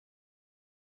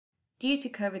Due to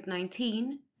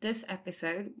COVID-19, this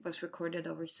episode was recorded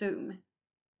over Zoom.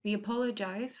 We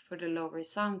apologize for the lower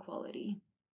sound quality.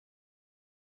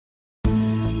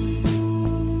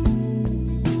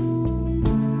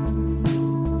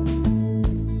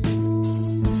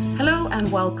 Hello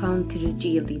and welcome to the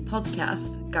GLD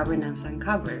podcast, Governance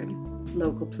Uncovered,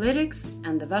 Local Politics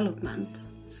and Development,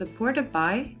 supported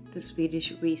by the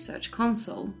Swedish Research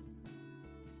Council.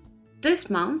 This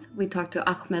month, we talked to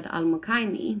Ahmed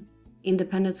Mukhaini,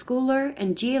 independent scholar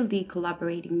and GLD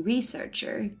collaborating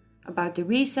researcher, about the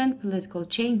recent political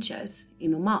changes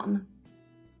in Oman.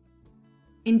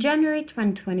 In January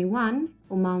 2021,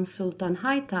 Oman's Sultan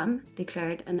Haytham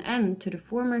declared an end to the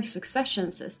former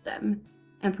succession system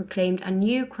and proclaimed a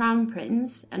new crown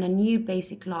prince and a new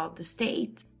basic law of the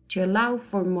state to allow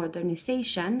for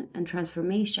modernization and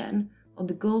transformation of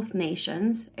the Gulf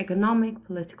nations' economic,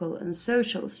 political, and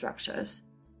social structures.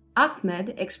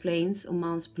 Ahmed explains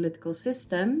Oman's political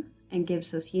system and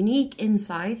gives us unique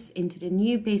insights into the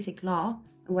new basic law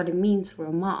and what it means for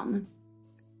Oman.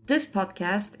 This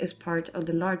podcast is part of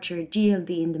the larger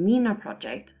GLD in the MENA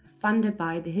project, funded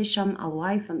by the Hisham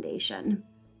Al-Wai Foundation.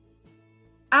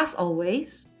 As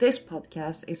always, this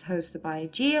podcast is hosted by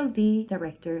GLD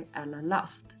Director Ella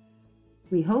Lust.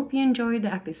 We hope you enjoy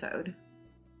the episode.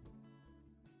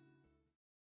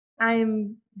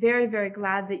 I'm very, very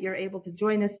glad that you're able to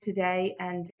join us today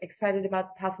and excited about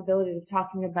the possibilities of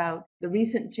talking about the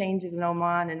recent changes in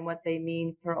Oman and what they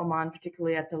mean for Oman,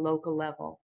 particularly at the local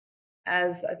level.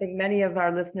 As I think many of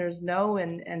our listeners know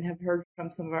and have heard from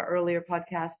some of our earlier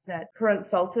podcasts, that current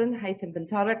Sultan, Haytham bin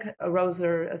Tariq, arose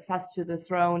or assessed to the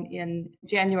throne in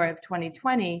January of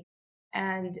 2020.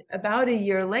 And about a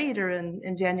year later,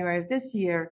 in January of this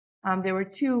year, there were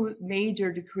two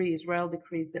major decrees, royal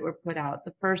decrees, that were put out.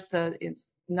 The first is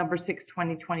number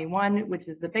 6/2021, which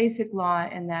is the basic law,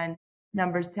 and then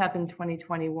number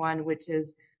 7/2021, which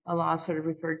is a law sort of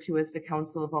referred to as the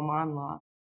Council of Oman law.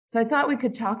 So I thought we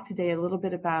could talk today a little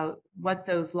bit about what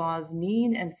those laws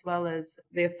mean, as well as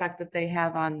the effect that they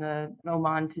have on the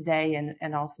Oman today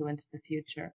and also into the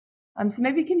future. So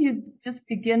maybe can you just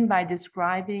begin by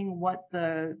describing what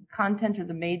the content or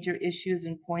the major issues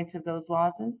and points of those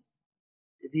laws is?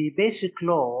 The basic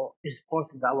law is, of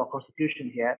course, in our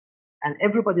constitution here, and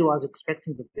everybody was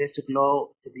expecting the basic law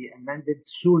to be amended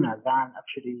sooner than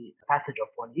actually passage of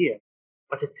 1 year.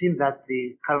 But it seems that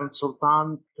the current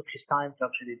Sultan took his time to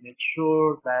actually make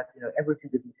sure that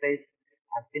everything is in place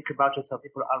and think about it so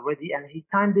people are ready. And he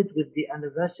timed it with the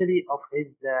anniversary of his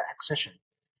accession.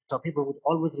 So people would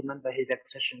always remember his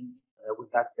accession with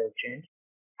that change.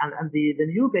 And the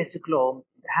new basic law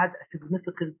had a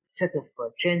significant set of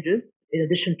changes, in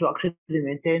addition to actually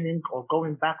maintaining or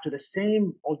going back to the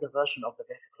same older version of the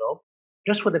basic law.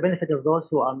 Just for the benefit of those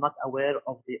who are not aware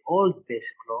of the old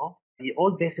basic law, the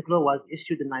old basic law was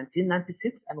issued in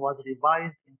 1996 and was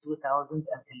revised in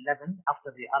 2011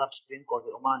 after the Arab Spring or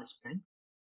the Omani Spring.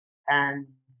 And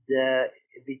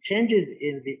the changes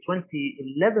in the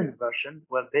 2011 version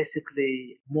were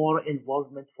basically more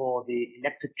involvement for the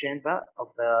elected chamber of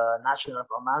the National of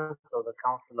Oman, so the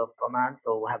Council of Oman,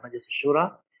 so we have Majlis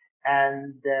Shura.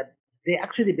 And they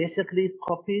actually basically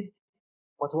copied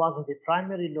what was in the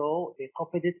primary law. They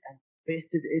copied it and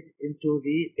pasted it into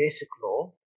the basic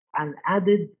law and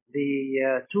added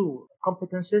the two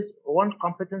competences. One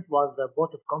competence was the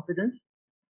vote of confidence,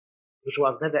 which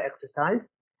was never exercised.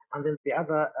 And then the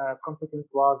other competence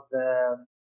was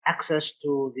access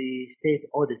to the state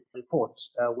audit reports,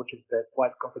 which is a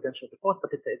quite confidential report,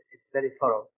 but it's very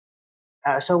thorough.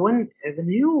 So when the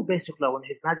new basic law, when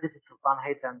His Majesty Sultan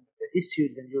Haytham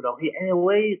issued the new law, he in a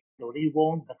way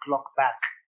rewound the clock back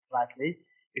slightly,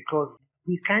 because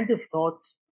we kind of thought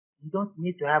you don't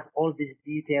need to have all these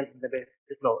details in the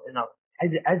basic law.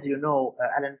 As you know,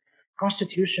 Alan,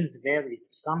 constitutions vary.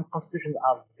 Some constitutions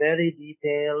are very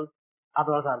detailed,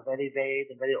 others are very vague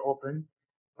and very open.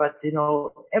 But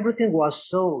everything was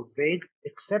so vague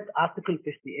except Article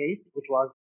 58, which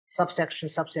was subsection.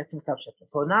 So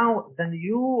now the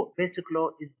new basic law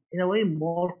is in a way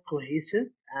more cohesive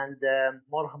and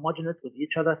more homogeneous with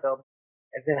each other. So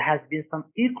there has been some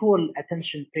equal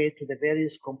attention paid to the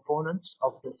various components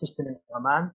of the system in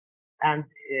Oman, and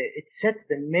it set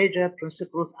the major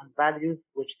principles and values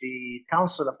which the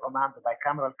Council of Oman, the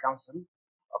bicameral Council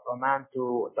of Oman,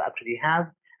 to actually have,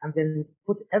 and then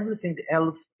put everything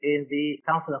else in the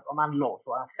Council of Oman law,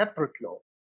 so a separate law.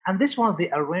 And this was the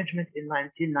arrangement in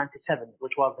 1997,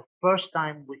 which was the first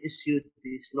time we issued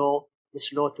this law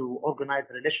to organize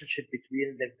the relationship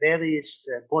between the various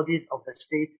bodies of the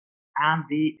state and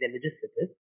the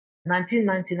legislative. In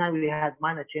 1999, we had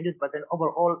minor changes, but then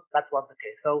overall, that was the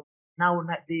case. So Now,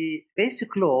 the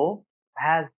basic law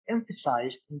has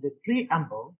emphasized in the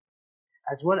preamble,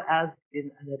 as well as in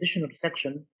an additional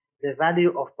section, the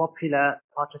value of popular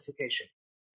participation.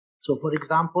 So, for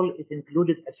example, it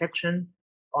included a section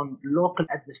on local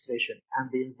administration and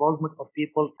the involvement of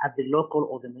people at the local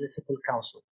or the municipal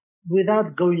council. Without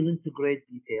going into great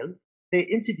detail, they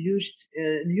introduced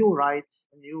new rights,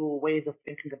 new ways of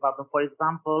thinking about them. For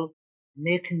example,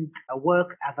 making work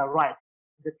as a right.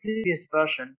 The previous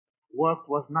version, work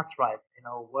was not right.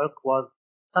 Work was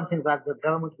something that the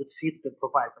government would seek to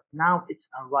provide, but now it's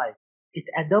a right. It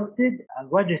adopted a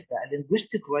register, a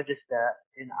linguistic register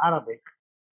in Arabic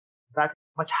that's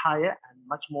much higher and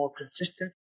much more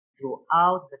consistent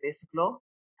throughout the basic law,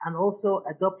 and also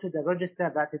adopted a register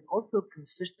that is also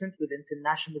consistent with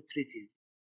international treaties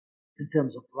in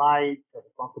terms of rights,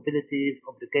 responsibilities,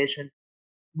 obligations,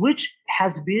 which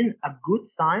has been a good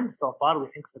sign so far. We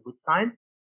think it's a good sign,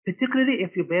 particularly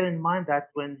if you bear in mind that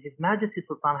when His Majesty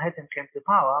Sultan Haytham came to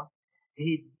power,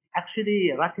 he actually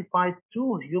ratified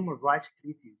two human rights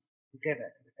treaties together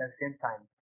at the same time.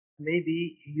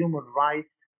 Maybe human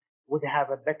rights would have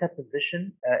a better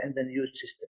position in the new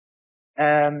system.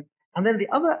 And then the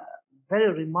other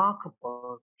very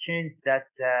remarkable change that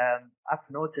I've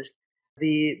noticed,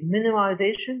 the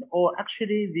minimization or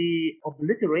actually the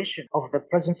obliteration of the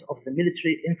presence of the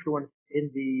military influence in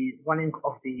the running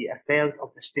of the affairs of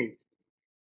the state.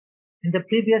 In the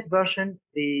previous version,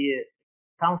 the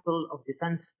Council of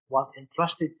Defense was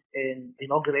entrusted in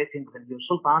inaugurating the new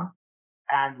Sultan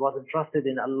and was entrusted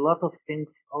in a lot of things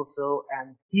also,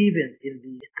 and even in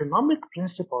the economic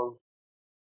principles.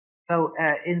 So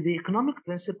in the economic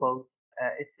principles,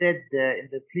 it said in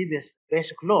the previous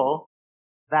basic law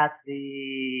that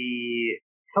the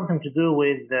something to do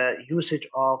with the usage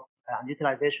of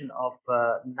utilization of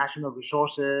national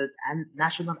resources and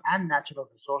national and natural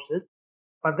resources.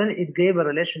 But then it gave a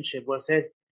relationship where it says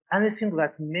anything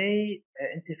that may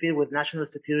interfere with national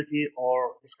security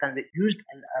or this can be used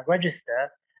in a register,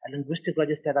 a linguistic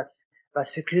register that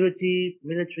security,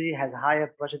 military has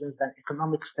higher precedence than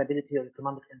economic stability or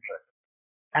economic interest.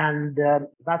 And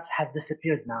that has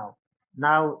disappeared now.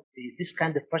 Now, this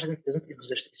kind of precedence doesn't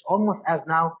exist. It's almost as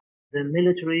now the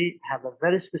military have a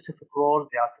very specific role.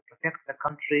 They are to protect the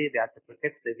country. They are to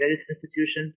protect the various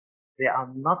institutions. They are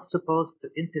not supposed to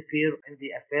interfere in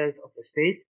the affairs of the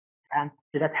state. And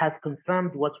that has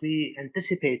confirmed what we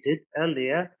anticipated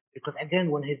earlier, because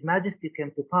again, when His Majesty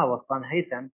came to power, Khan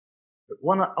Haytham,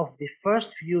 one of the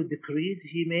first few decrees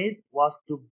he made was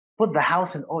to put the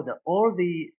house in order. All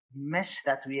the mess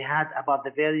that we had about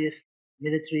the various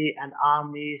military and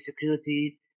army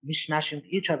security mishmashing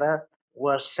each other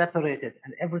were separated,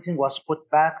 and everything was put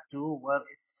back to where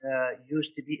it's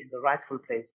used to be in the rightful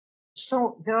place.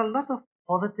 So there are a lot of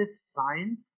positive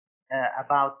signs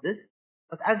about this,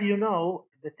 but as you know,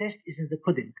 the test is in the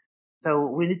pudding. So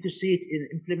we need to see it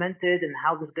implemented and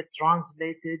how this gets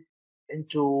translated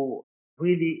into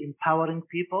really empowering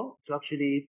people to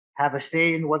actually have a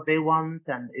say in what they want.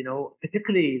 And,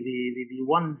 particularly the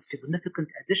one significant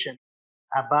addition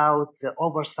about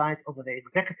oversight over the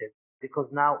executive, because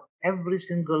now every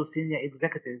single senior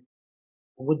executive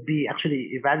would be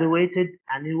actually evaluated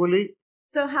annually.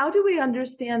 So how do we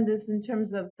understand this in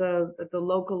terms of the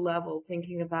local level,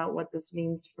 thinking about what this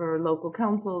means for local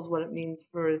councils, what it means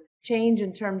for change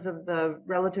in terms of the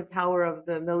relative power of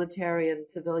the military and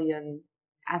civilian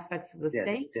aspects of the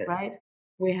state, right?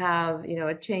 We have,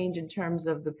 a change in terms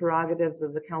of the prerogatives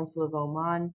of the Council of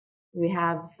Oman. We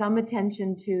have some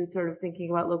attention to sort of thinking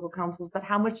about local councils, but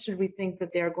how much should we think that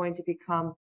they're going to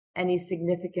become any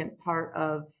significant part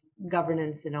of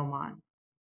governance in Oman?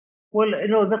 Well,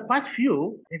 there are quite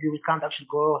few. Maybe we can't actually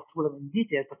go through them in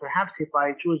detail, but perhaps if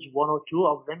I choose one or two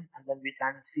of them, and then we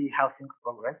can see how things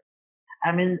progress.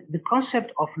 I mean, the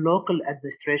concept of local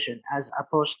administration as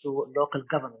opposed to local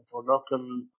government or local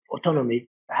autonomy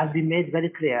has been made very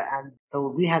clear. And so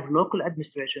we have local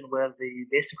administration where the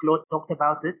basic law talked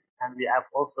about it. And we have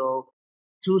also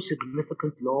two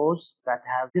significant laws that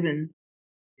have given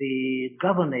the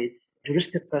governates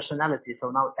juristic personality.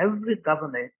 So now every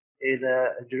governorate is a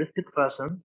juristic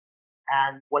person,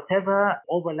 and whatever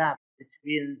overlap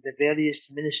between the various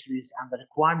ministries and the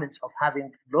requirements of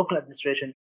having local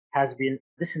administration has been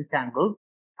disentangled.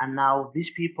 And now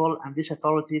these people and these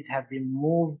authorities have been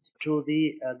moved to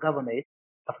the governorate.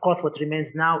 Of course, what remains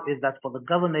now is that for the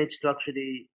governorates to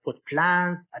actually put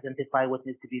plans, identify what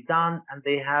needs to be done, and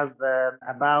they have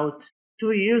about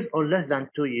 2 years or less than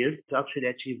 2 years to actually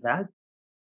achieve that.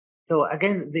 So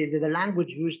again, the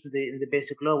language used in the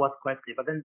basic law was quite clear, but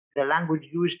then the language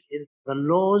used in the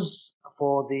laws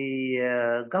for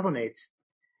the governorates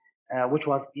which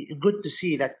was good to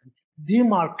see that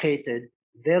demarcated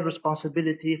their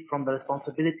responsibility from the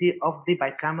responsibility of the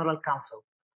bicameral council.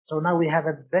 So now we have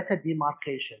a better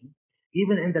demarcation.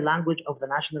 Even in the language of the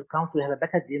National Council, we have a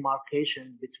better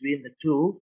demarcation between the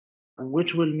two,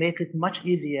 which will make it much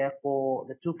easier for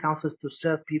the two councils to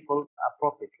serve people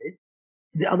appropriately.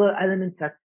 The other element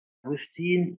that we've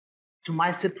seen, to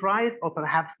my surprise or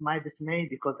perhaps my dismay,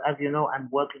 because as you know, I'm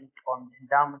working on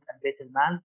endowment and Beit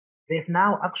al-Mal, they've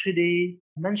now actually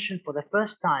mentioned for the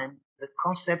first time the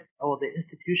concept or the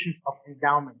institutions of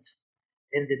endowment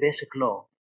in the basic law.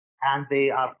 And they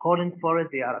are calling for it.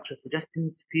 They are actually suggesting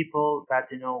to people that,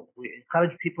 we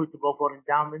encourage people to go for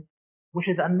endowment, which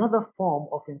is another form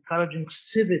of encouraging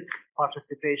civic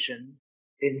participation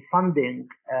in funding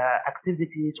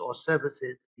activities or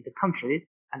services in the country.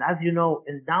 And as you know,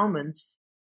 endowments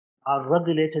are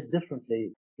regulated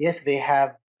differently. Yes, they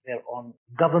have their own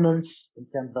governance in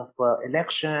terms of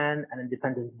election and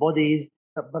independent bodies,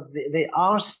 but they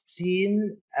are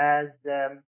seen as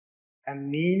a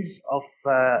means of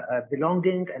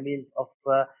belonging, a means of,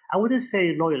 I wouldn't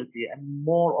say loyalty, and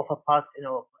more of a part,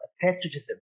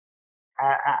 patriotism.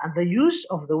 And the use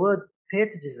of the word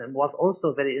patriotism was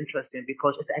also very interesting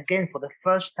because it's again for the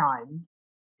first time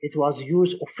it was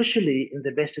used officially in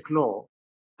the basic law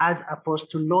as opposed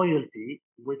to loyalty,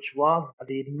 which was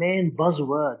the main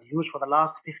buzzword used for the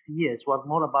last 50 years, was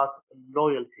more about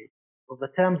loyalty. So the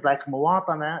terms like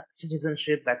muwatana,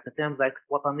 citizenship, like the terms like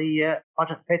wataniya,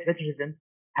 patriotism,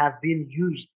 have been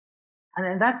used.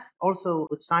 And that's also a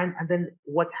good sign. And then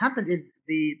what happened is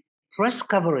the press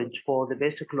coverage for the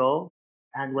basic law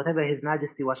and whatever His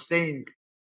Majesty was saying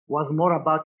was more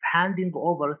about handing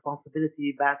over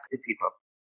responsibility back to people.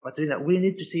 But we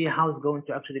need to see how it's going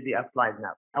to actually be applied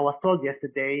now. I was told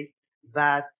yesterday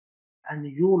that a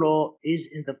new law is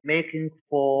in the making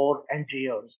for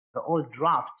NGOs. The old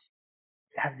drafts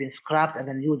have been scrapped and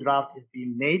a new draft is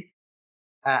being made.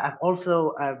 I've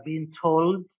also been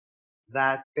told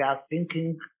that they are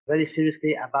thinking very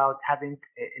seriously about having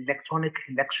electronic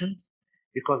elections,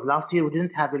 because last year we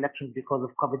didn't have elections because of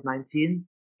COVID-19,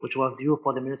 which was due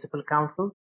for the municipal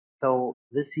council. So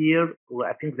this year,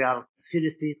 I think they are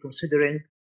seriously considering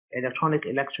electronic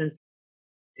elections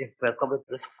if COVID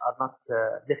risks are not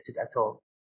lifted at all.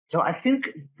 So I think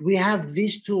we have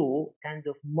these two kind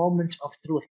of moments of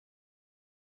truth.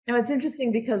 Now, it's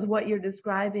interesting because what you're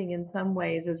describing in some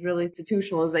ways is really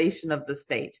institutionalization of the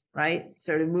state, right?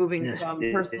 Sort of moving from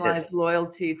personalized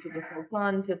loyalty to the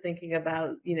Sultan to thinking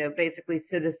about, basically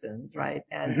citizens, right?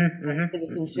 And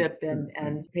citizenship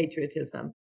and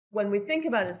patriotism. When we think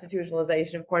about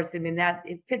institutionalization, of course, that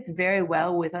it fits very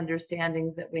well with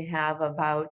understandings that we have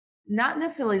about not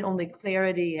necessarily only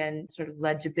clarity and sort of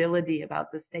legibility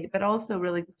about the state, but also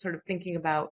really sort of thinking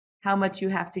about how much you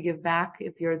have to give back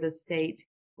if you're the state,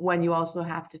 when you also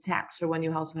have to tax or when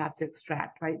you also have to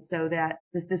extract, right? So that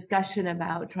this discussion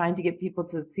about trying to get people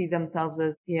to see themselves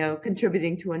as,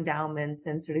 contributing to endowments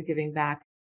and sort of giving back,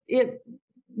 it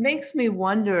makes me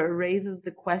wonder, raises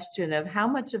the question of how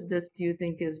much of this do you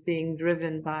think is being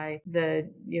driven by the,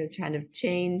 kind of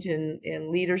change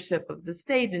in leadership of the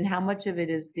state, and how much of it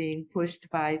is being pushed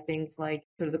by things like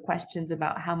sort of the questions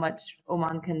about how much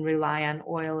Oman can rely on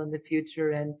oil in the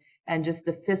future and just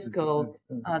the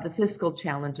fiscal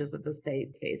challenges that the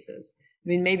state faces.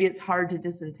 Maybe it's hard to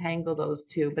disentangle those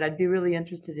two, but I'd be really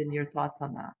interested in your thoughts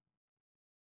on that.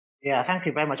 Yeah, thank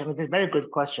you very much. It's a very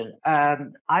good question.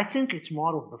 I think it's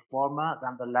more of the former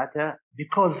than the latter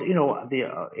because,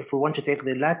 if we want to take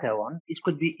the latter one, it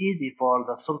could be easy for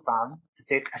the Sultan to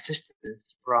take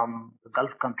assistance from the Gulf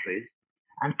countries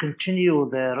and continue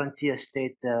the rentier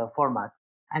state format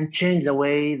and change the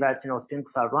way that,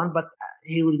 things are run, but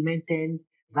he will maintain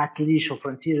that leash of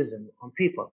frontierism on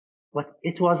people. But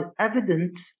it was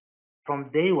evident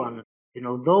from day one,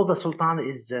 though the Sultan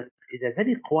is a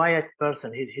very quiet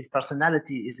person. His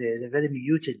personality is a very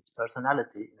muted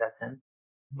personality in that sense.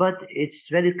 But it's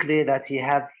very clear that he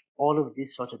has all of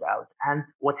this sorted out. And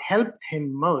what helped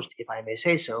him most, if I may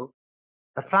say so,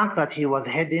 the fact that he was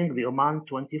heading the Oman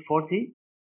 2040.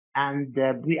 And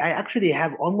I actually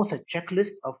have almost a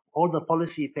checklist of all the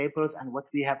policy papers and what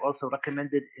we have also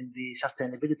recommended in the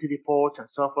sustainability reports and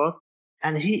so forth.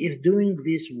 And he is doing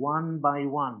this one by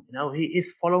one. He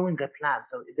is following a plan.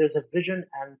 So there's a vision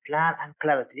and plan and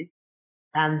clarity.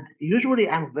 And usually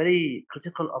I'm very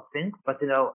critical of things, but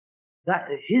that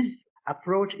his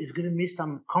approach is giving me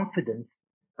some confidence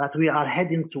that we are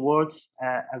heading towards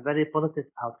a very positive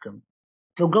outcome.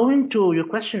 So going to your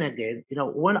question again,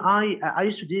 when I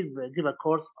used to give a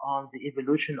course on the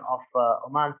evolution of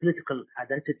Oman political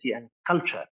identity and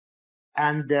culture.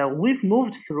 And we've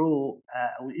moved through,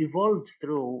 we evolved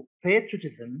through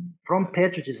patriotism, from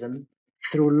patriotism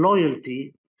through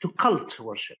loyalty to cult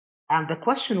worship. And the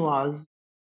question was,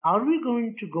 are we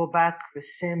going to go back the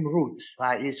same route,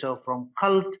 right? So from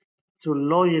cult to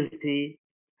loyalty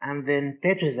and then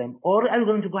patriotism, or are we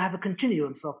going to go have a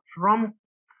continuum? So from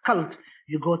cult,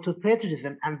 you go to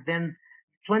patriotism, and then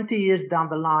 20 years down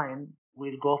the line,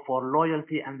 we'll go for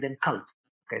loyalty and then cult.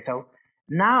 Okay, so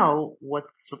now what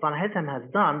Sultan Haytham has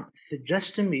done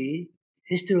suggests to me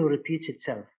history repeats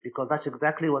itself, because that's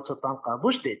exactly what Sultan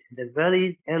Qaboos did in the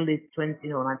very early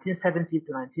 1970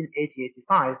 to 1980,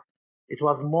 85. It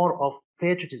was more of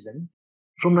patriotism.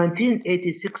 From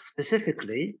 1986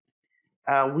 specifically,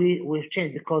 we've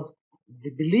changed because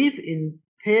the belief in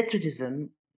patriotism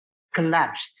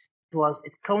collapsed.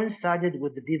 It coincided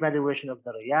with the devaluation of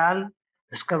the real,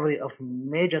 discovery of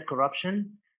major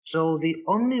corruption. So the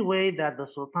only way that the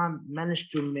Sultan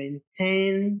managed to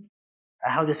maintain,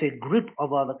 how to say, grip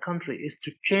over the country is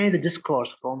to change the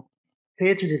discourse from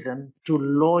patriotism to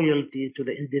loyalty to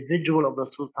the individual of the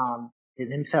Sultan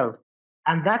himself.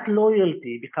 And that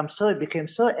loyalty became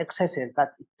so excessive that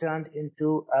it turned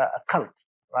into a cult,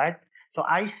 right? So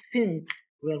I think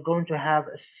we're going to have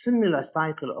a similar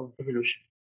cycle of evolution.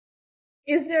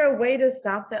 Is there a way to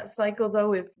stop that cycle,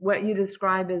 though, if what you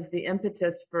describe as the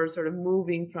impetus for sort of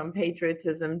moving from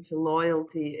patriotism to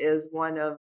loyalty is one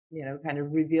of, kind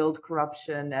of revealed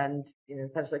corruption and,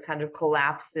 essentially kind of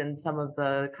collapsed in some of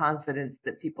the confidence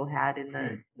that people had in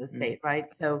the state,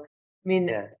 right? So,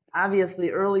 obviously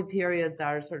early periods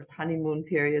are sort of honeymoon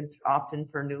periods often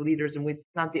for new leaders, and it's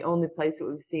not the only place that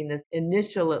we've seen this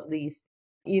initial, at least,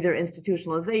 either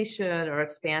institutionalization or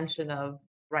expansion of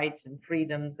rights and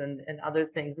freedoms and other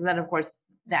things. And then, of course,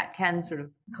 that can sort of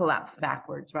collapse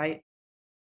backwards, right?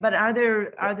 But are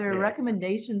there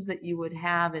recommendations that you would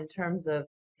have in terms of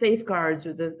safeguards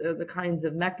or the kinds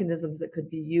of mechanisms that could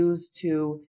be used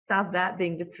to stop that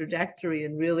being the trajectory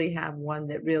and really have one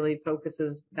that really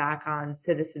focuses back on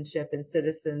citizenship and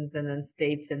citizens and then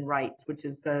states and rights, which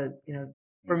is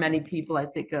for many people, I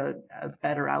think, a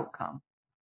better outcome?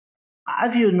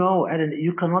 As you know, Ellen,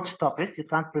 you cannot stop it. You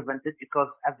can't prevent it, because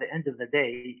at the end of the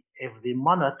day, if the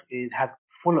monarch has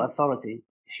full authority,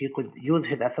 he could use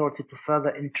his authority to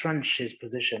further entrench his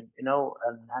position,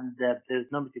 and there's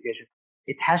no mitigation.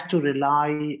 It has to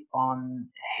rely on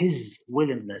his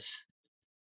willingness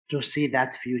to see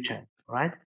that future,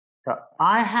 right? So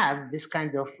I have this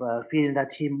kind of feeling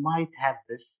that he might have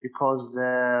this, because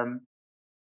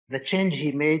the change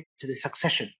he made to the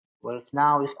succession, where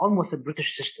now it's almost a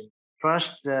British system.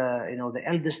 First, the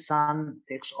eldest son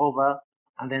takes over,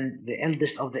 and then the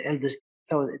eldest of the eldest.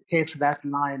 So it takes that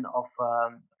line of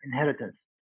inheritance.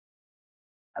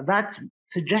 That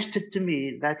suggested to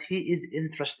me that he is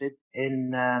interested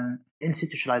in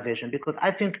institutionalization, because I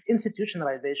think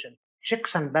institutionalization,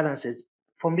 checks and balances,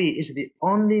 for me, is the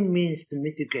only means to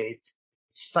mitigate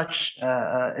such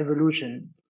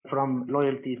evolution from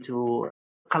loyalty to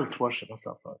cult worship and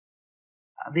so forth.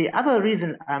 The other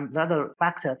reason, the other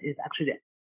factor is actually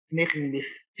making me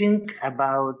think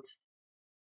about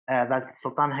that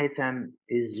Sultan Haytham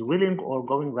is willing or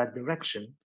going that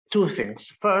direction. Two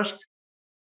things. First,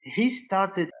 he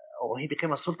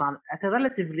became a sultan at a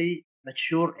relatively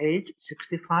mature age,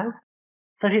 65.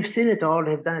 So he's seen it all,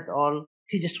 he's done it all.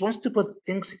 He just wants to put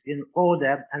things in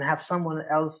order and have someone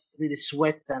else really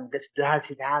sweat and gets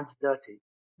his hands dirty.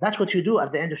 That's what you do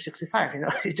at the end of 65.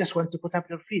 You just want to put up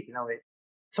your feet in a way.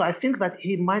 So I think that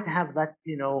he might have that,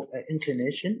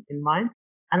 inclination in mind.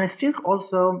 And I think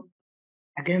also,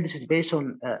 again, this is based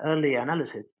on early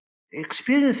analysis,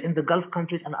 experience in the Gulf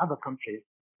countries and other countries.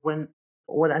 When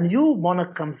a new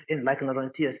monarch comes in, like in a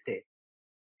rentier state,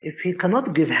 if he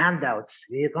cannot give handouts,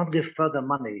 he cannot give further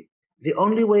money, the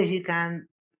only way he can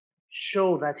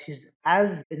show that he's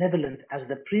as benevolent as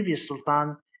the previous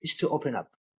sultan is to open up.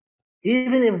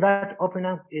 Even if that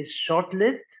opening up is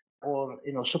short-lived or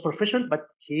superficial, but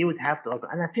he would have to open.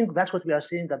 And I think that's what we are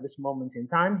seeing at this moment in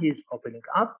time. He's opening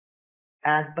up.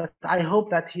 But I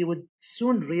hope that he would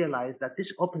soon realize that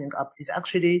this opening up is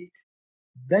actually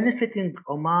benefiting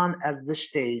Oman at this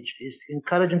stage, is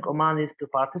encouraging Omanis to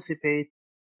participate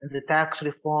in the tax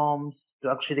reforms, to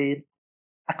actually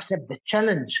accept the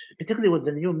challenge, particularly with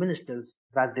the new ministers,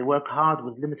 that they work hard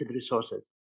with limited resources.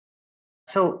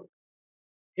 So,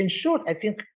 in short, I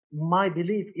think my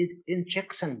belief is in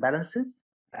checks and balances,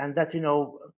 and that,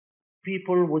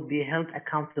 people would be held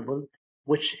accountable,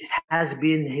 which has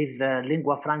been his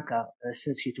lingua franca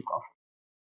since he took office.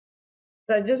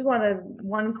 So I just wanted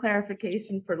one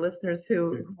clarification for listeners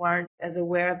who aren't as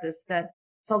aware of this, that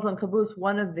Sultan Qaboos,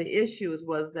 one of the issues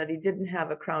was that he didn't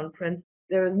have a crown prince.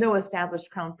 There was no established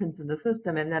crown prince in the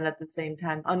system, and then at the same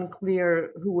time,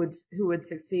 unclear who would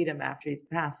succeed him after he's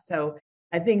passed. So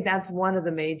I think that's one of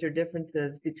the major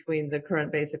differences between the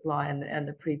current basic law and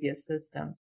the previous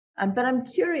system. But I'm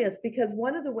curious because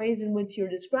one of the ways in which you're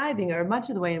describing, or much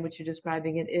of the way in which you're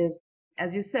describing it, is,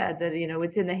 as you said, that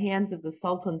it's in the hands of the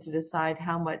Sultan to decide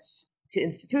how much to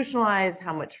institutionalize,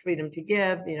 how much freedom to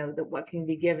give, that what can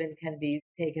be given can be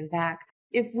taken back.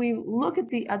 If we look at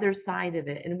the other side of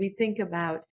it and we think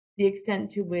about the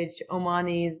extent to which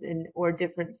Omanis or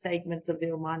different segments of the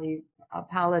Omani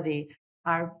polity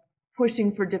are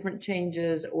pushing for different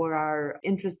changes or are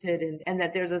interested in, and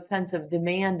that there's a sense of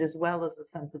demand as well as a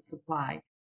sense of supply.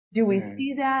 Do we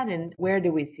see that, and where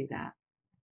do we see that?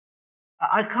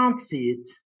 I can't see it.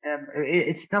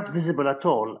 It's not visible at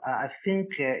all. I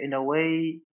think, in a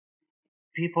way,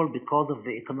 people, because of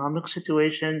the economic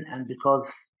situation and because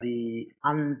the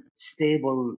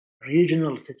unstable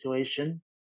regional situation,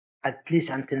 at least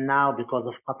until now, because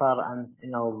of Qatar and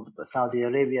Saudi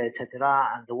Arabia, etc.,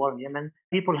 and the war in Yemen,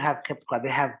 people have kept quiet. They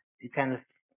have kind of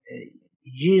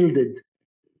yielded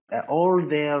all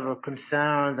their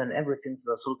concerns and everything to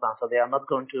the Sultan, so they are not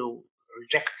going to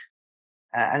reject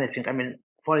anything. I mean,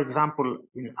 for example,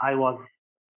 I was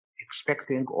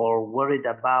expecting or worried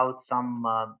about some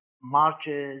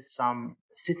marches, some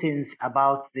sit-ins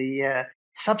about the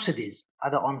subsidies,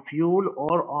 either on fuel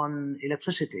or on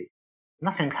electricity.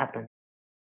 Nothing happened.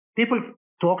 People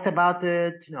talked about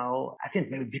it. I think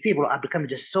maybe people are becoming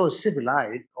just so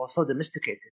civilized or so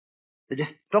domesticated. They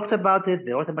just talked about it.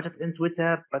 They wrote about it in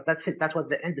Twitter, but that's it. That was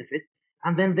the end of it.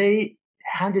 And then they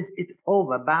handed it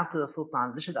over back to the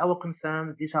Sultan. This is our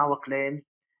concern. These are our claims.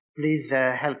 Please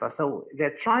help us. So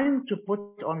they're trying to put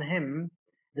on him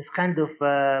this kind of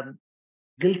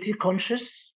guilty conscience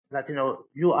that,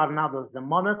 you are now the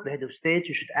monarch, the head of state.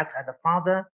 You should act as a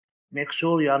father. Make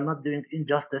sure you are not doing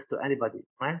injustice to anybody,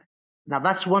 right? Now,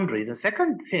 that's one reason.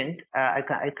 Second thing,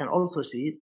 I can also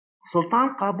see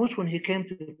Sultan Qaboos, when he came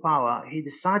to power, he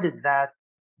decided that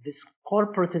this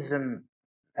corporatism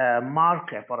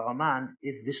marker for Oman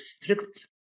is the strict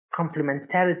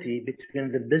complementarity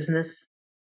between the business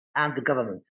and the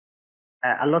government.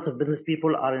 A lot of business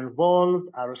people are involved,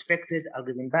 are respected, are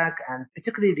giving back, and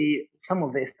particularly some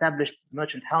of the established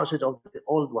merchant houses of the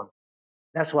old ones.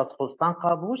 That's what's called Sultan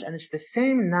Qaboos, and it's the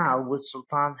same now with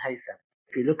Sultan Haytham.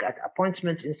 If you look at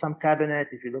appointments in some cabinet,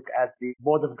 if you look at the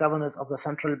board of governors of the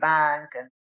central bank and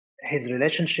his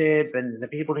relationship and the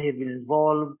people he's been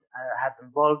involved,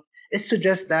 it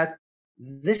suggests that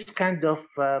this kind of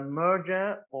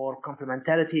merger or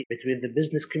complementarity between the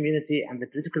business community and the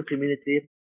political community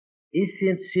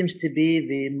seems to be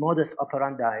the modus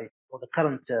operandi for the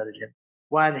current regime.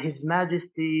 While His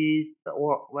Majesty's,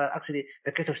 actually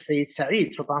the case of Sayyid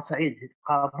Sa'id, Sultan Sa'id,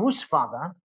 Qaboos'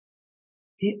 father,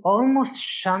 he almost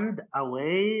shunned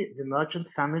away the merchant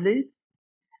families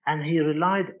and he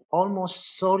relied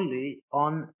almost solely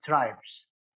on tribes.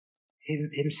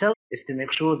 Himself is to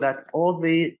make sure that all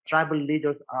the tribal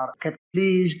leaders are kept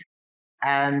pleased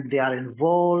and they are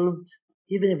involved,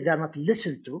 even if they are not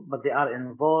listened to, but they are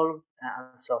involved and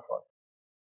so forth.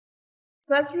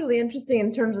 So that's really interesting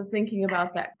in terms of thinking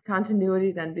about that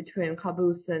continuity then between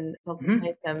Qaboos and Sultan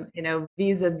Haytham,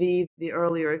 vis-a-vis the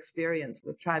earlier experience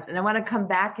with tribes. And I want to come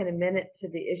back in a minute to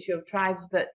the issue of tribes,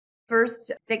 but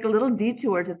first take a little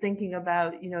detour to thinking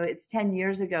about, it's 10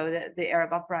 years ago that the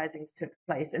Arab uprisings took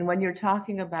place. And when you're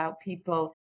talking about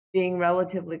people being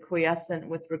relatively quiescent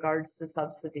with regards to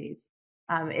subsidies,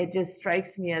 it just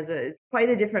strikes me as quite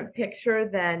a different picture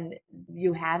than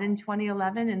you had in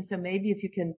 2011. And so maybe if you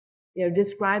can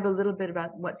describe a little bit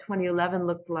about what 2011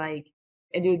 looked like.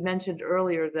 And you'd mentioned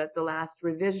earlier that the last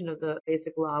revision of the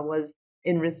basic law was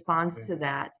in response to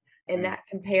that. And that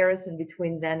comparison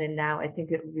between then and now, I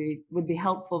think it would be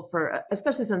helpful for,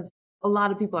 especially since a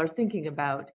lot of people are thinking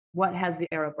about what has the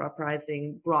Arab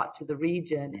uprising brought to the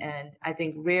region. And I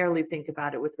think rarely think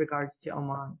about it with regards to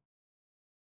Oman.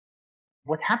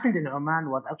 What happened in Oman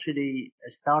was actually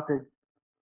started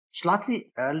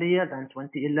slightly earlier than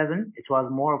 2011. It was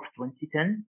more of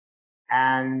 2010.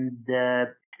 And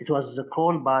it was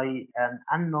called by an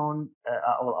unknown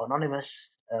or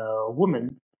anonymous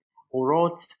woman who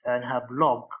wrote in her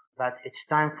blog that it's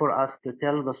time for us to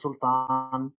tell the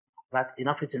Sultan that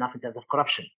enough is enough in terms of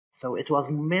corruption. So it was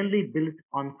mainly built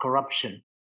on corruption.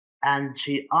 And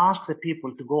she asked the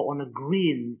people to go on a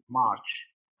green march,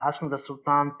 asking the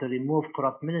Sultan to remove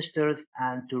corrupt ministers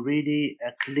and to really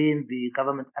clean the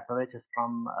government apparatus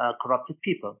from corrupted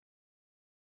people.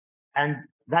 And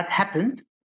that happened.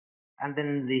 And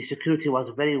then the security was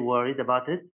very worried about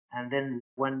it. And then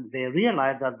when they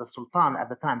realized that the Sultan at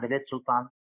the time, the late Sultan,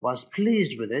 was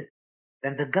pleased with it,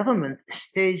 then the government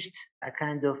staged a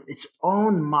kind of its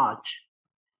own march.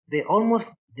 They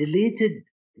almost deleted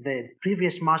the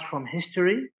previous march from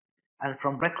history and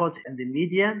from records in the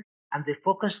media, and they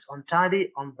focused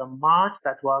entirely on the march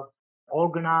that was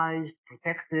organized,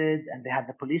 protected, and they had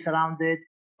the police around it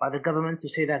by the government to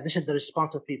say that this is the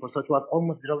response of people. So it was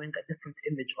almost drawing a different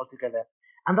image altogether.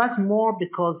 And that's more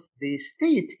because the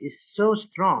state is so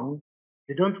strong,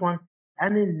 they don't want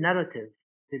any narrative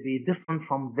to be different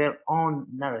from their own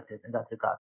narrative in that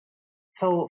regard.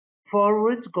 So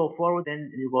go forward,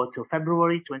 then you go to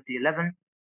February 2011,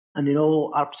 and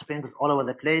Arab Spring is all over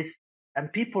the place,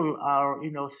 and people are,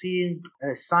 seeing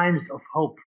signs of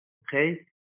hope. Okay,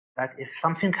 that if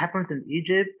something happened in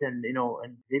Egypt and in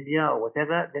Libya or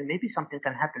whatever, then maybe something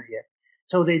can happen here.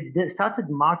 So they started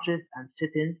marches and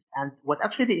sit-ins, and what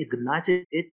actually ignited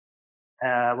it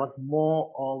was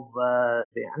more of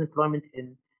the unemployment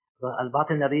in the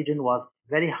Al-Batna region was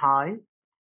very high,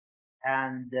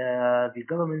 and the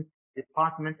government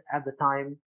department at the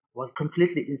time was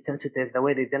completely insensitive the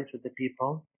way they dealt with the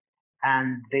people,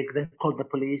 and they then called the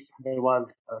police. There was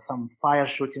some fire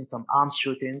shooting, some arms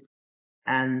shooting,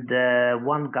 and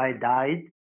one guy died.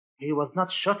 He was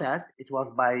not shot at, it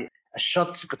was by a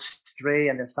shot got stray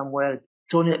and then somewhere.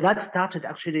 So that started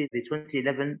actually the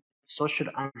 2011 social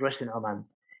unrest in Oman.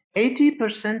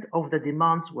 80% of the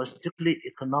demands were strictly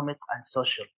economic and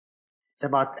social. It's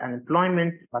about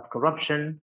unemployment, about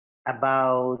corruption,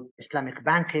 about Islamic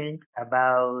banking,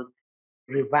 about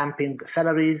revamping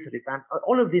salaries,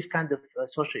 all of these kind of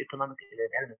socio-economic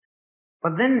elements.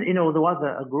 But then, there was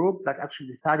a group that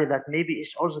actually decided that maybe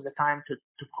it's also the time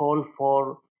to call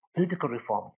for political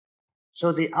reform.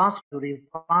 So they asked to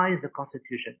revise the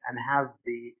constitution and have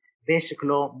the basic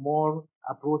law more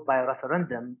approved by a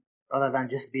referendum rather than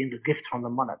just being a gift from the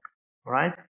monarch,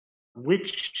 right?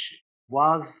 Which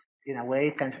was, in a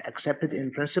way, kind of accepted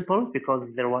in principle because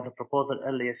there was a proposal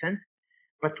earlier sent,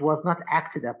 but was not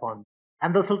acted upon.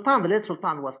 And the Sultan, the late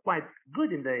Sultan, was quite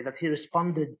good in that he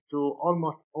responded to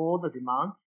almost all the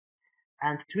demands.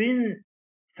 And between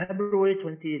February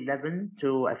 2011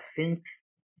 to, I think,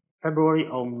 February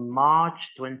or March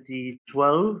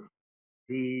 2012,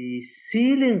 the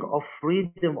ceiling of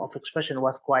freedom of expression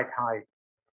was quite high.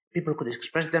 People could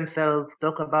express themselves,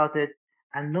 talk about it,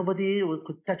 and nobody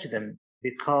could touch them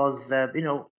because,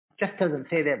 just tell them,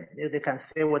 say them, they can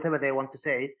say whatever they want to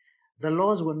say. The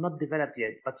laws were not developed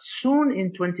yet, but soon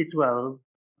in 2012,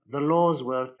 the laws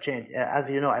were changed. As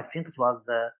you know, I think it was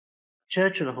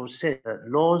Churchill who said that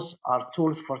laws are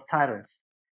tools for tyrants.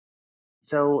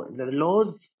 So the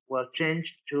laws were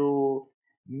changed to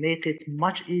make it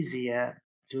much easier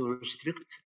to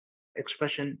restrict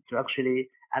expression, to actually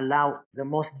allow the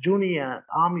most junior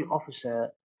army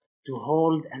officer to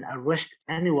hold and arrest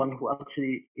anyone who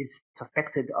actually is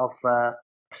suspected of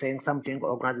saying something or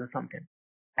organizing something.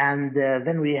 And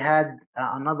then we had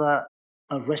another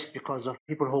arrest because of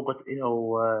people who got,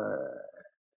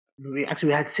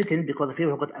 we had sit-in because of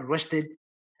people who got arrested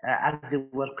as they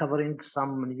were covering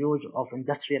some news of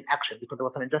industrial action, because there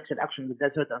was some industrial action in the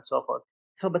desert and so forth.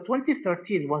 So, but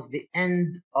 2013 was the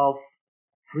end of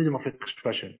freedom of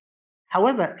expression.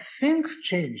 However, things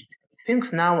changed. Things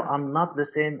now are not the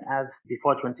same as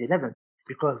before 2011,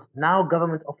 because now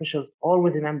government officials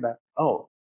always remember,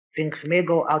 things may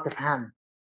go out of hand.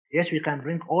 Yes, we can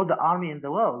bring all the army in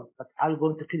the world, but are you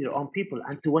going to kill your own people,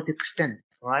 and to what extent,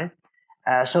 right?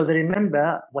 So they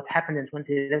remember what happened in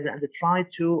 2011, and they try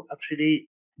to actually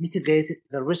mitigate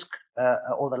the risk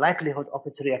or the likelihood of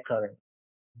it reoccurring.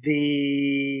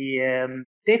 The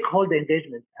stakeholder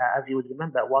engagement, as you would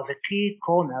remember, was a key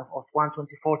corner of Plan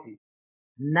 2040.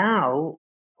 Now,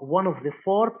 one of the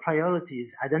 4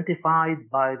 priorities identified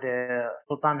by the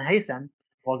Sultan Haytham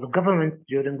for the government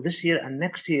during this year and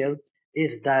next year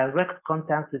is direct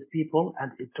contact with people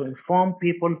and to inform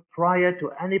people prior to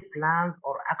any plans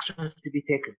or actions to be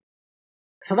taken.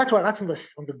 So that's on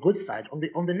the good side.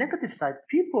 On the negative side,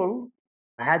 people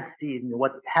had seen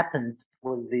what happened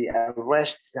with the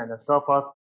arrests and so forth,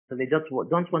 so they don't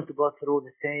want to go through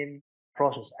the same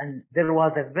process. And there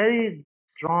was a very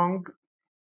strong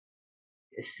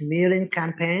smearing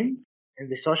campaign in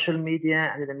the social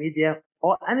media and in the media,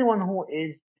 or anyone who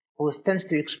tends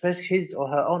to express his or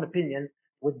her own opinion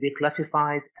would be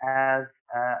classified as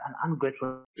an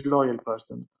ungrateful, disloyal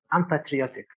person,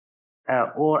 unpatriotic,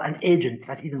 or an agent.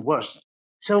 That's even worse.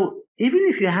 So even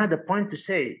if you had a point to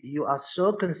say, you are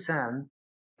so concerned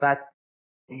that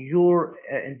your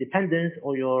independence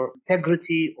or your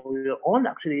integrity or your own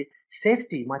actually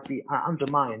safety might be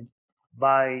undermined,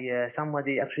 by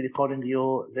somebody actually calling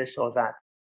you this or that.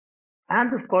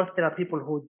 And of course, there are people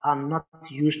who are not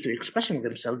used to expressing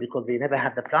themselves because they never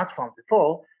had the platform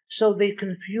before. So they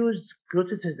confuse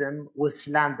criticism with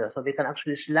slander. So they can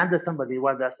actually slander somebody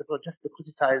while they're supposed just to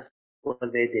criticize what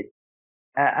they did.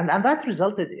 And that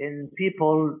resulted in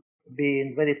people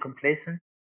being very complacent,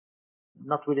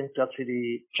 not willing to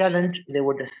actually challenge. They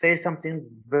would just say something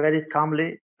very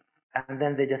calmly and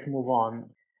then they just move on.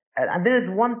 And there is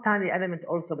one tiny element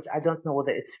also, which I don't know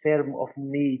whether it's fair of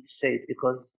me to say it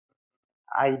because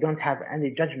I don't have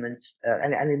any judgment,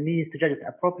 any means to judge it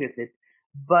appropriately.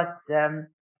 But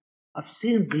I've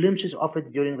seen glimpses of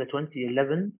it during the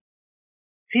 2011.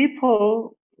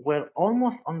 People were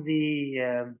almost on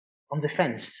the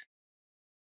fence.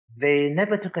 They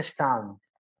never took a stand.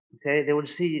 Okay, they will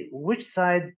see which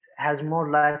side has more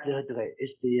likelihood to win.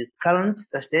 Is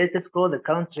the status quo, the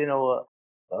current,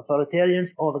 authoritarians,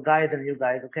 or the guy, the new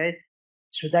guys? Okay,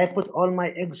 should I put all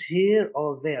my eggs here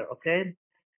or there? Okay,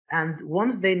 and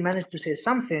once they manage to say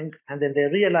something, and then they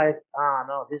realize,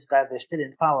 no, these guys, they're still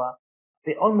in power,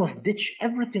 they almost ditch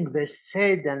everything they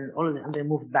said and they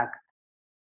move back.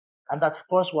 And that, of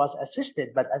course, was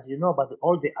assisted, but as you know, by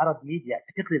all the Arab media,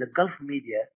 particularly the Gulf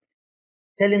media,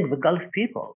 telling the Gulf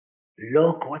people,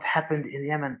 look what happened in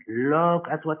Yemen, look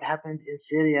at what happened in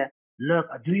Syria, look,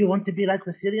 do you want to be like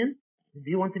the Syrians? Do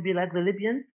you want to be like the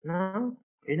Libyans? No,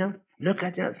 look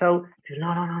at it. So,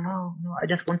 no, I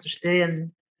just want to stay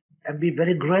and be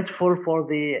very grateful for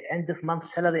the end of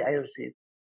month salary I received.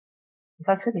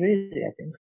 That's it, really, I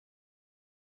think.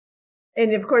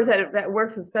 And of course, that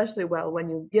works especially well when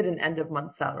you get an end of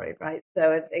month salary, right?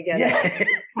 So again,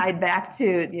 tied back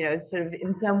to, sort of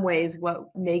in some ways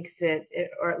what makes it,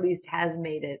 or at least has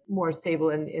made it more stable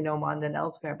in Oman than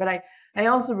elsewhere. But I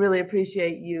also really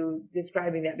appreciate you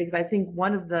describing that because I think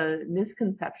one of the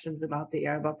misconceptions about the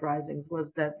Arab uprisings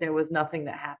was that there was nothing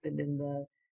that happened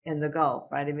in the Gulf,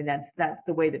 right? I mean, that's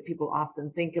the way that people often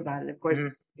think about it. Of course,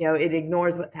 it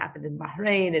ignores what's happened in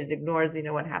Bahrain, it ignores,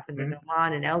 what happened in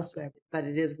Oman and elsewhere, but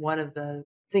it is one of the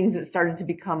things that started to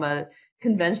become a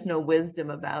conventional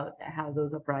wisdom about how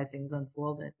those uprisings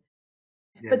unfolded.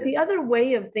 Yeah. But the other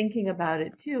way of thinking about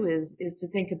it too is to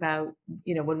think about,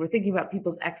 when we're thinking about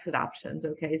people's exit options,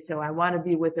 okay, so I want to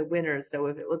be with a winner. So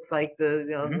if it looks like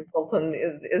the Sultan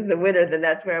is the winner, then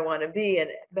that's where I want to be.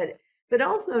 But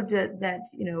also that,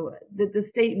 that the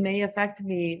state may affect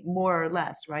me more or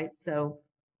less, right? So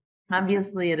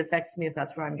obviously it affects me if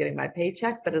that's where I'm getting my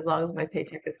paycheck, but as long as my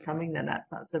paycheck is coming, then that's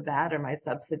not so bad, or my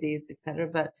subsidies, et cetera.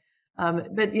 But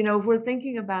if we're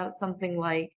thinking about something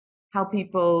like how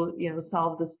people,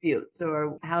 solve disputes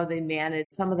or how they manage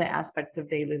some of the aspects of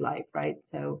daily life, right?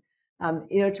 So,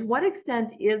 to what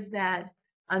extent is that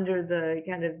under the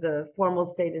kind of the formal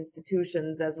state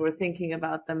institutions as we're thinking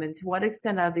about them, and to what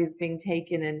extent are these being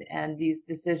taken and these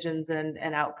decisions and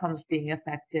outcomes being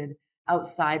affected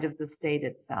outside of the state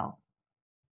itself?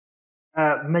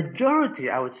 Majority,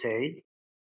 I would say,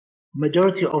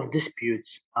 majority of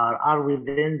disputes are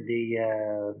within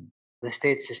the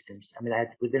state systems. I mean,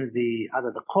 within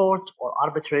either the court or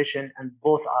arbitration, and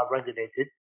both are regulated.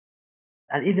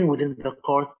 And even within the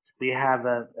court, we have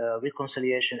a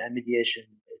reconciliation and mediation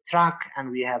track, and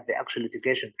we have the actual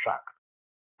litigation track.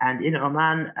 And in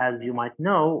Oman, as you might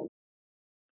know,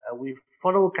 we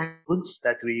follow codes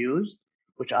that we use,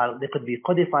 they could be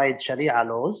codified Sharia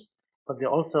laws, but they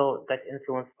also get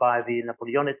influenced by the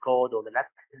Napoleonic Code or the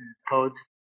Latin Code.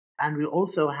 And we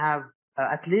also have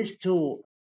at least two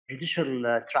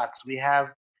judicial tracks. We have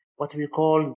what we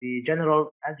call the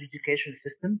general adjudication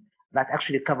system that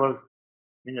actually covers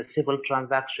civil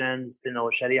transactions,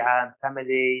 Sharia and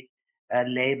family,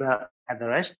 labor, and the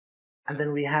rest. And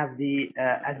then we have the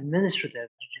administrative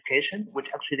adjudication, which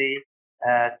actually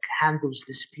handles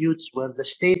disputes where the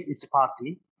state is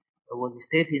party, or where the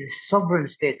state is sovereign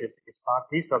state is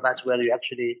party. So that's where you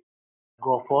actually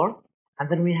go for. And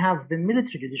then we have the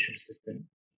military judicial system,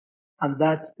 and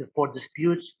that's for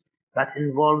disputes that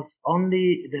involves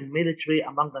only the military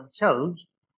among themselves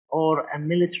or a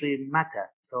military matter.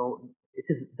 So it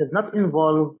does not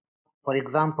involve, for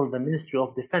example, the Ministry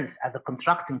of Defense as a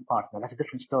contracting partner. That's a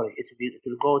different story. It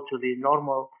will go to the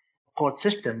normal court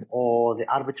system or the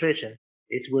arbitration.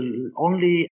 It will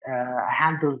only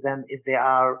handle them if they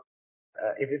are,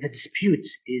 if the dispute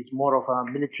is more of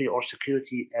a military or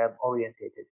security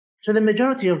orientated. So the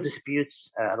majority of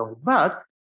disputes but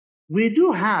we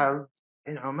do have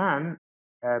in Oman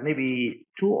maybe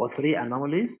 2 or 3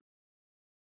 anomalies.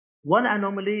 One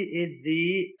anomaly is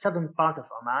the southern part of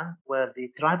Oman, where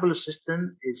the tribal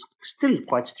system is still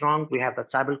quite strong. We have a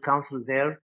tribal council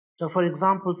there. So, for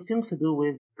example, things to do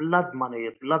with blood money,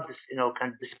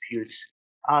 kind of disputes.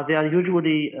 They are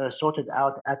usually sorted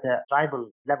out at a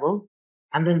tribal level,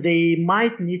 and then they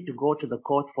might need to go to the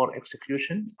court for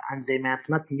execution, and they might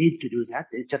not need to do that.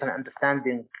 It's just an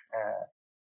understanding,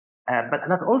 but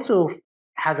that also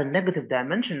has a negative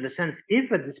dimension in the sense if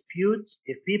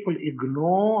people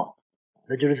ignore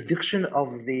the jurisdiction of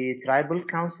the tribal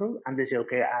council and they say,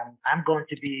 okay, I'm going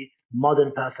to be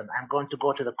modern person, I'm going to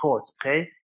go to the court, okay,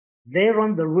 they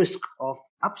run the risk of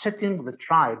upsetting the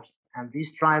tribes. And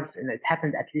these tribes, and it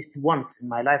happened at least once in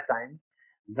my lifetime,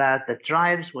 that the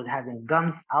tribes were having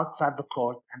guns outside the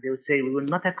court and they would say, we will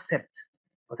not accept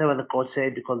whatever the court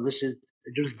said because this is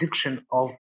the jurisdiction of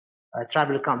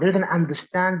tribal council. There is an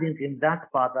understanding in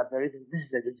that part that this is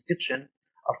the jurisdiction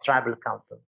of tribal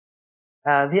council.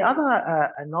 The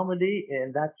other anomaly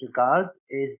in that regard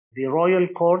is the royal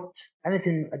court. A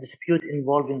dispute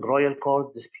involving royal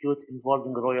court, dispute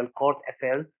involving royal court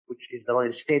affairs, which is the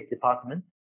Royal State Department,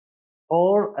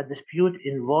 or a dispute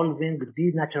involving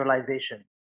denaturalization.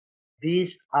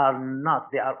 These are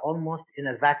not, they are almost in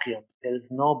a vacuum. There is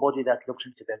nobody that looks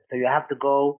into them. So you have to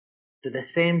go to the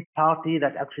same party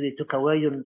that actually took away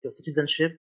your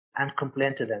citizenship and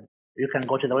complain to them. You can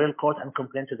go to the royal court and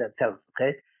complain to themselves,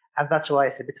 okay? And that's why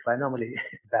it's a bit of an anomaly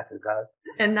in that regard.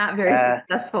 And not very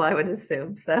successful, I would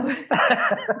assume. So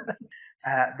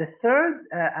the third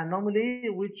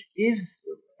anomaly, which is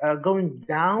going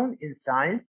down in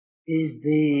size, is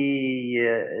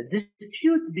the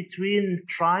dispute between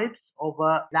tribes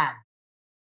over land.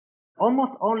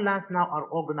 Almost all lands now are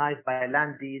organized by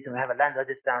land deeds and we have a land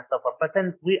register and so forth. But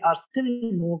then we are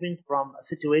still moving from a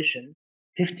situation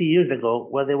 50 years ago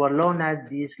where there were low land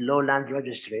deeds, low land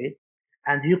registry,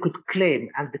 and you could claim,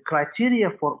 and the criteria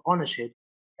for ownership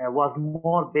was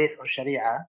more based on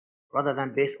Sharia rather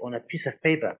than based on a piece of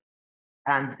paper.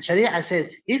 And Sharia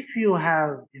says if you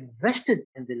have invested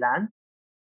in the land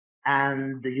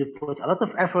and you put a lot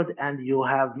of effort and you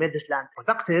have made this land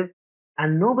productive,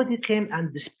 and nobody came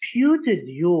and disputed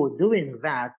you doing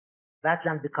that, that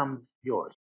land becomes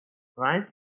yours, right?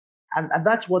 And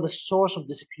that's what the source of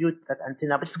dispute that until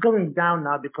now, but it's going down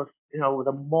now because,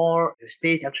 the more the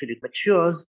state actually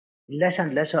matures, less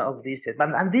and less of these.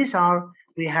 And these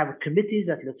we have committees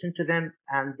that look into them,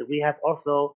 and we have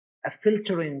also a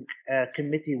filtering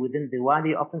committee within the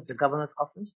Wali office, the governor's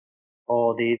office,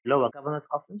 or the lower governor's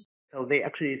office. So they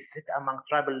actually sit among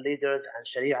tribal leaders and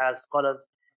Sharia scholars.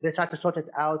 They try to sort it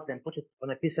out, then put it on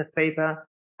a piece of paper.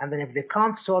 And then if they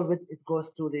can't solve it, it goes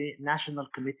to the national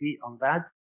committee on that.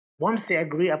 Once they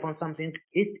agree upon something,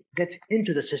 it gets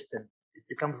into the system. It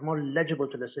becomes more legible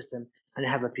to the system, and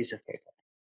you have a piece of paper.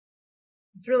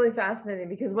 It's really fascinating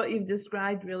because what you've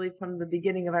described really from the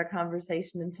beginning of our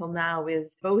conversation until now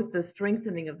is both the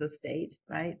strengthening of the state,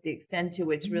 right? The extent to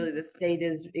which really the state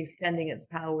is extending its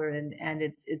power and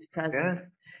its presence,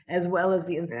 as well as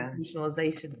the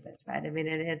institutionalization of it, right? I mean,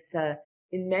 and it's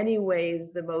in many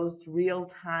ways the most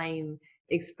real-time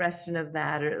expression of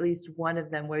that, or at least one of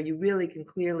them, where you really can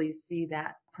clearly see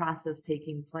that process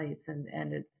taking place,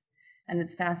 and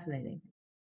it's fascinating.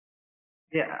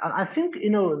 Yeah, I think,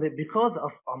 because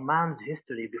of Oman's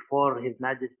history before His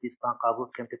Majesty Sultan Qaboos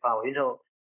came to power,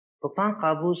 Sultan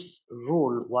Qaboos'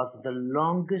 rule was the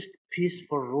longest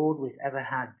peaceful rule we've ever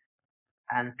had.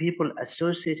 And people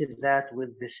associated that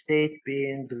with the state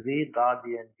being the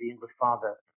guardian, being the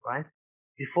father, right?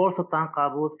 Before Sultan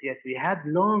Qaboos, yes, we had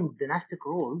long dynastic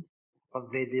rules,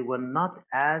 but they were not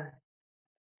as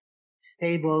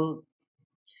stable,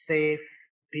 safe,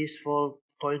 peaceful,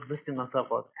 coexisting, and so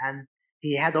forth. And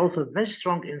he had also very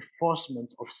strong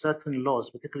enforcement of certain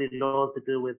laws, particularly laws to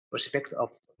do with respect of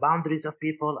boundaries of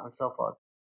people and so forth.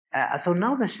 So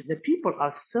now the people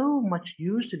are so much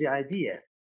used to the idea.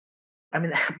 I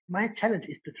mean, my challenge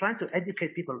is to try to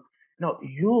educate people. No,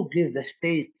 you give the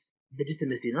state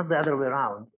legitimacy, not the other way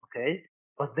around, okay?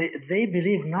 But they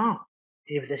believe now,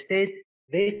 if the state,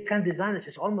 they can design it.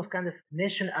 It's almost kind of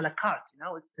nation a la carte,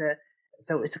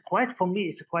 so it's quite, for me,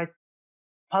 it's quite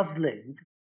puzzling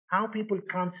how people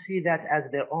can't see that as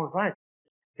their own right.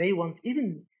 They want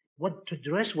even what to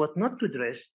dress, what not to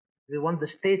dress. They want the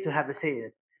state to have a say in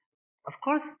it. Of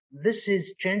course, this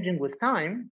is changing with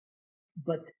time,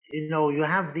 but you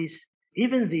have these,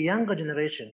 even the younger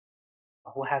generation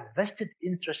who have vested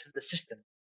interest in the system,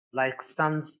 like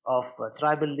sons of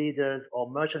tribal leaders or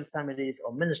merchant families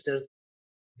or ministers,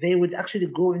 they would actually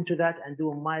go into that and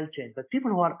do a mild change. But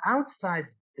people who are outside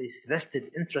this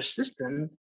vested interest system,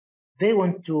 they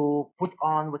want to put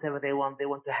on whatever they want. They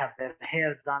want to have their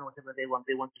hair done, whatever they want.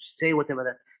 They want to say whatever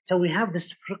that. So we have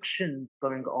this friction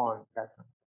going on.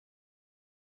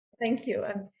 Thank you.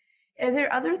 Are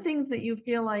there other things that you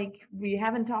feel like we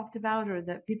haven't talked about or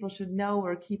that people should know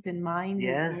or keep in mind as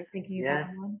Yes, we're thinking about yes.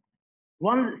 Oman?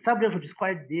 One subject which is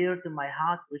quite dear to my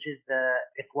heart, which is the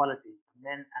equality,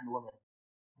 men and women.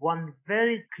 One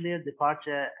very clear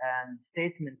departure and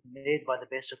statement made by the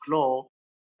basic law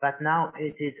that now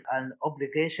it is an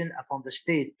obligation upon the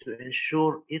state to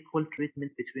ensure equal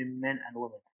treatment between men and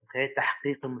women. Okay,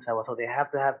 تحقيق المساواة. So they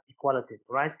have to have equality,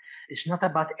 right? It's not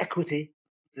about equity.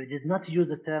 They did not use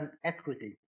the term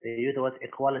equity. They used the word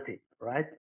equality, right?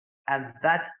 And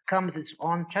that comes its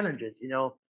own challenges,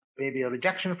 maybe a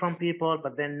rejection from people,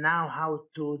 but then now how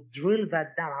to drill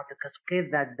that down, how to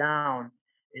cascade that down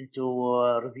into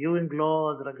reviewing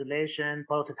laws, regulation,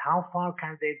 policies. How far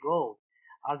can they go?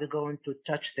 Are they going to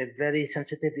touch the very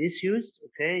sensitive issues?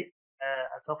 Okay,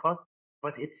 and so forth.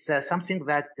 But it's something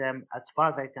that, as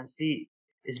far as I can see,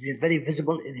 has been very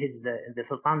visible in the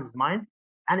Sultan's mind.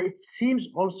 And it seems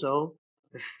also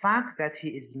the fact that he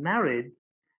is married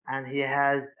and he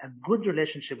has a good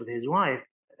relationship with his wife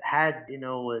had,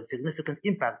 a significant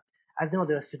impact. As you know,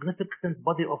 there's a significant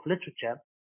body of literature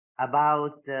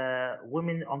about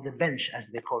women on the bench, as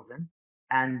they call them,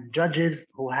 and judges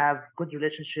who have good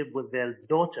relationship with their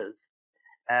daughters.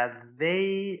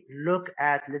 They look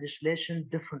at legislation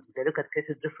differently. They look at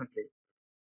cases differently.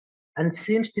 And it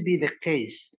seems to be the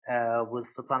case with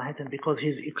Sultan Haytham because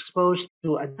he's exposed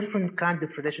to a different kind of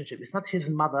relationship. It's not his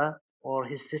mother or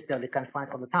his sister they can find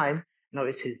all the time. No,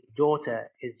 it's his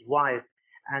daughter, his wife.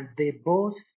 And they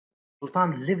both,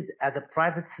 Sultan lived as a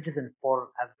private citizen for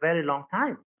a very long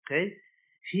time. Okay.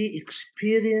 He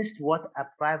experienced what a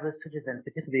private citizen,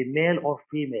 particularly male or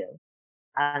female,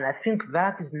 and I think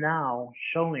that is now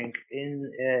showing in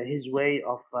his way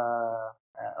of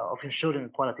ensuring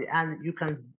equality. And you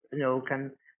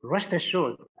can rest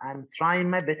assured. I'm trying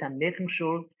my best. I'm making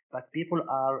sure that people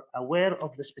are aware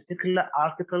of this particular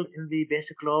article in the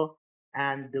Basic Law,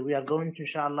 and we are going to,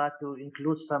 inshallah, to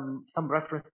include some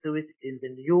reference to it in the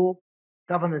new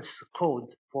governance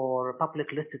code for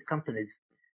public listed companies.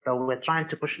 So we're trying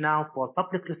to push now for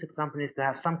public listed companies to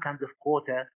have some kind of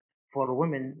quota for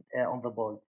women on the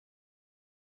board.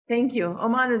 Thank you.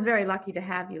 Oman is very lucky to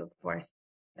have you, of course.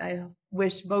 I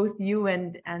wish both you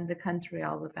and the country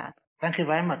all the best. Thank you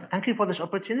very much. Thank you for this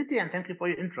opportunity and thank you for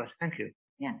your interest. Thank you.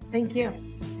 Yeah, thank you.